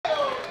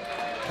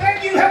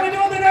you? How we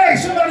doing today?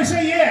 Somebody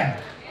say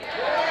yeah.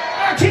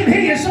 I can't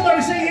hear you.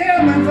 Somebody say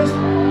yeah, Memphis.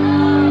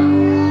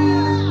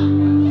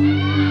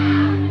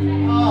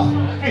 Oh,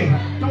 hey,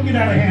 don't get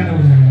out of hand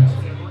over there.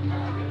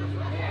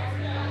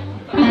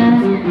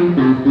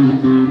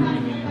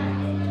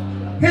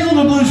 Here's a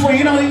little blues for you.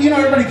 You know,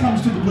 everybody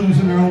comes to the blues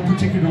in their own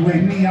particular way.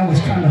 Me, I was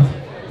kind of,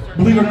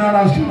 believe it or not,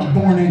 I was kind of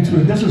born into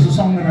it. This is a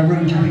song that I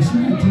wrote and released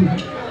in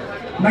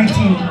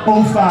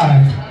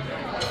 1905.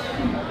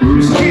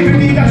 Just keeping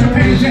me, you guys are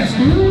paying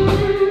attention.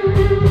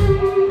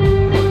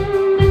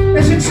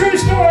 It's a true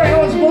story. I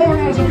was born,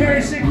 I was a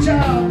very sick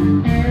child.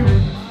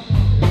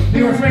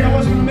 They were afraid I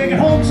wasn't going to make it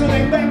home, so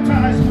they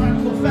baptized my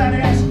little fat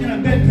ass in a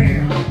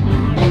bedpan.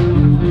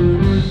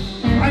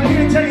 I'm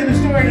here to tell you the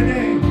story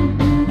today.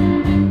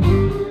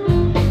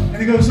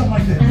 And it goes something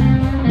like this.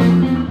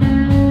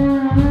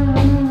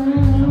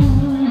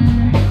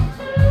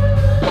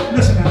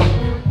 Listen now.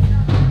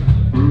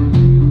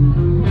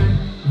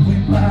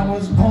 When I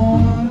was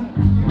born,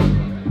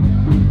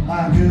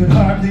 I could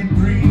hardly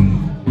breathe.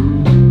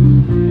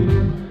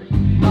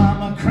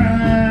 Mama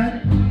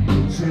cried,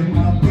 said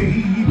my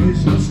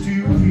baby's just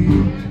too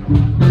weak.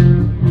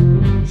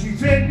 She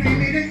fed me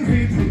meat and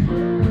gravy,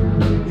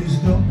 is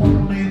the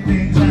only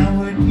things I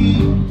would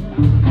eat.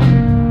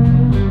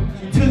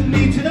 She took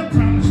me to the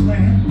promised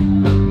land,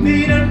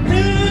 made a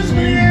blues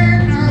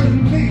man out of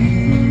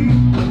me.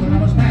 When I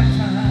was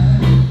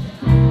baptized,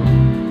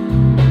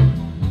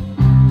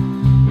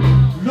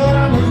 Lord,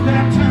 I was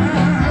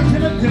baptized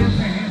in a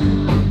bedpan.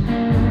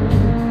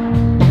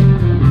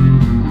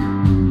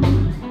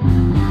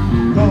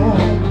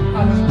 Lord, I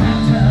was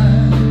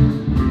baptized.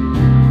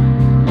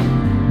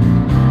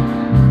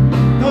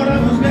 Lord, I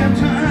was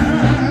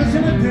baptized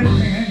in a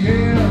bedpan,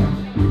 yeah.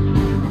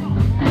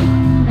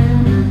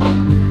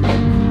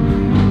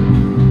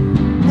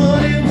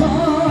 Muddy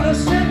water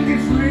set me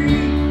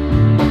free.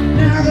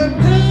 Now the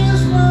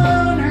blues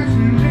run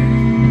after me.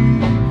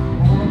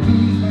 I'm a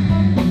blues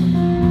man.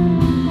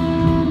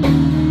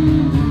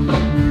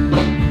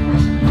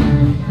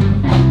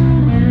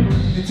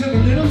 It took a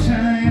little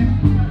time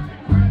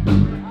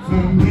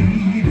for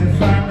me to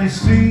finally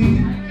see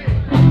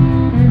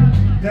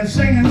that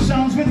singing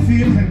songs with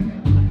feeling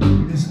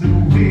is the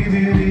way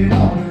that it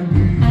ought to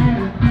be.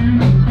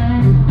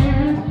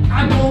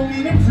 I don't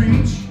mean to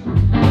preach,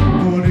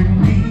 but it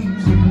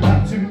means a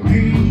lot to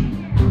me.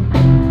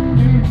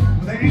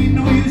 There ain't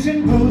no use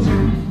in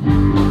posing.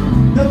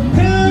 The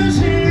blues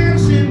here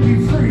set me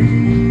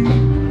free.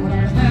 When I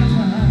was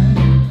baptized,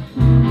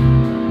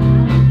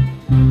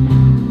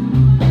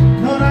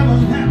 Lord, I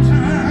was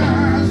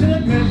baptized in a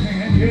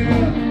bedpan,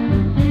 yeah.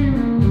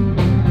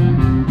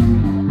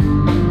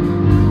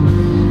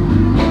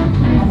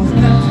 I was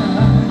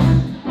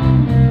baptized.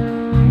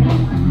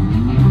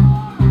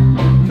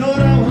 Lord,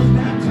 I was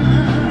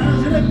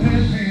baptized in a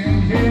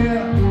bedpan,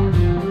 yeah.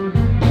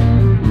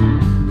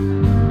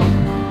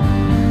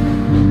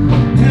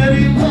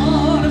 Dirty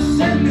water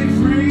set me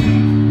free.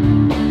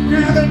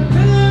 Now the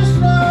blues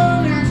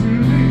flow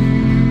naturally.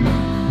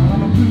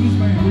 I'm a blues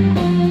man.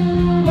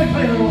 Let me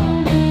play a little while.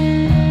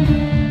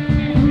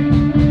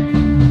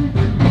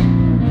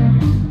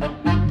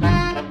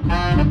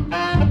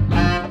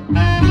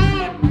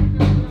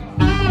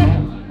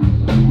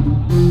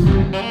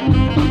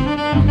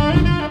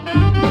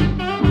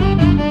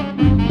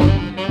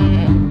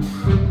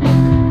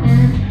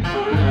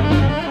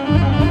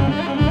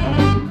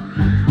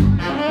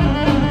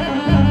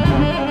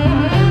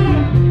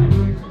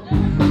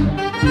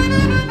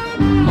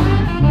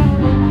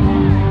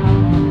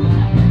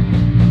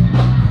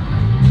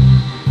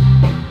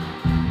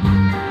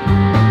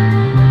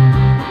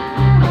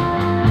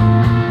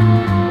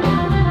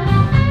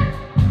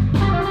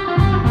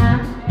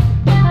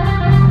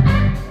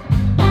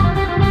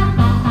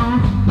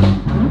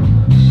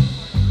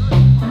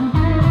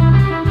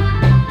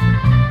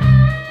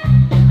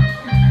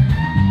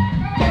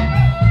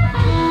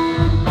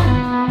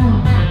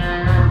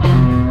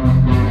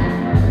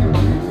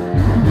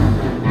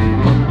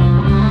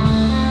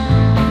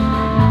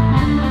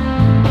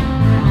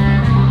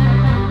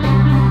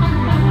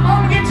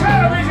 On the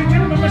guitar, ladies and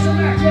gentlemen, Mr.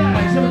 Max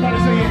Gise. Everybody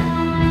say yeah.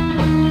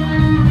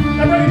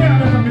 Now bring it down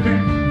there from the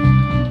band.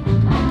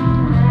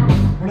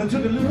 Well, it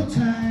took a little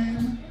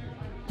time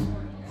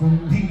for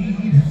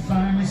me to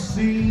finally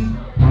see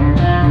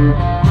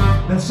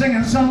that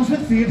singing songs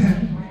with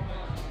feeling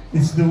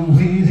is the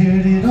way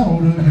that it ought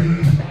to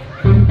be.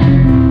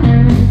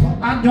 Well,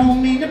 I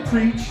don't mean to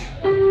preach,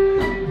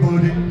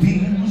 but it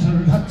means a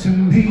lot to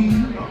me.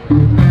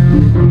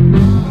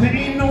 There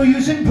ain't no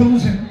use in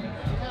posing.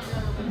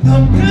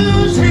 The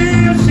blues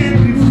here set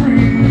me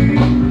free.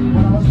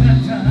 When I was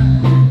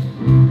baptized,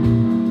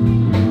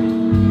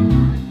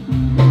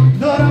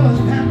 Lord, I was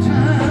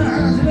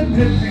baptized in a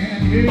bedpan,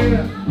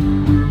 yeah.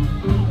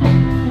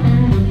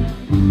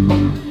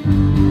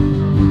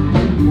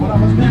 When I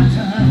was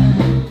baptized,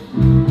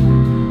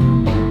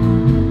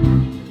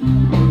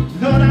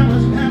 Lord, I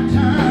was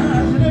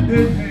baptized in a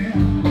bedpan.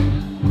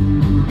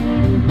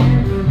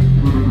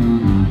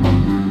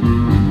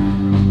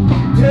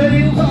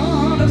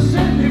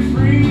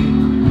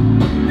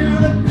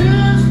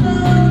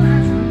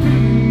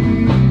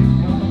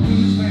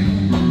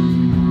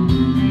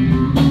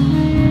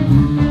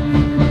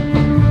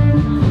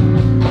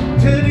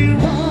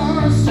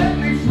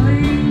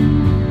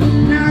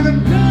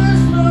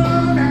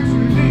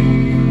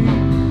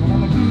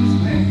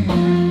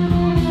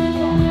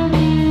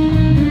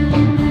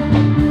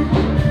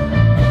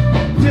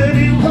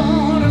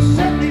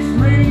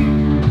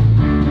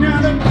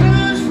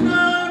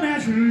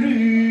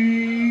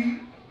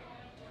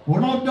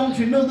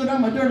 you know that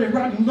I'm a dirty,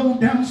 rotten, low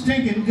down,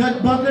 stinking,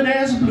 gut bucket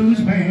ass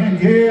blues man,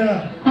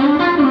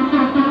 yeah.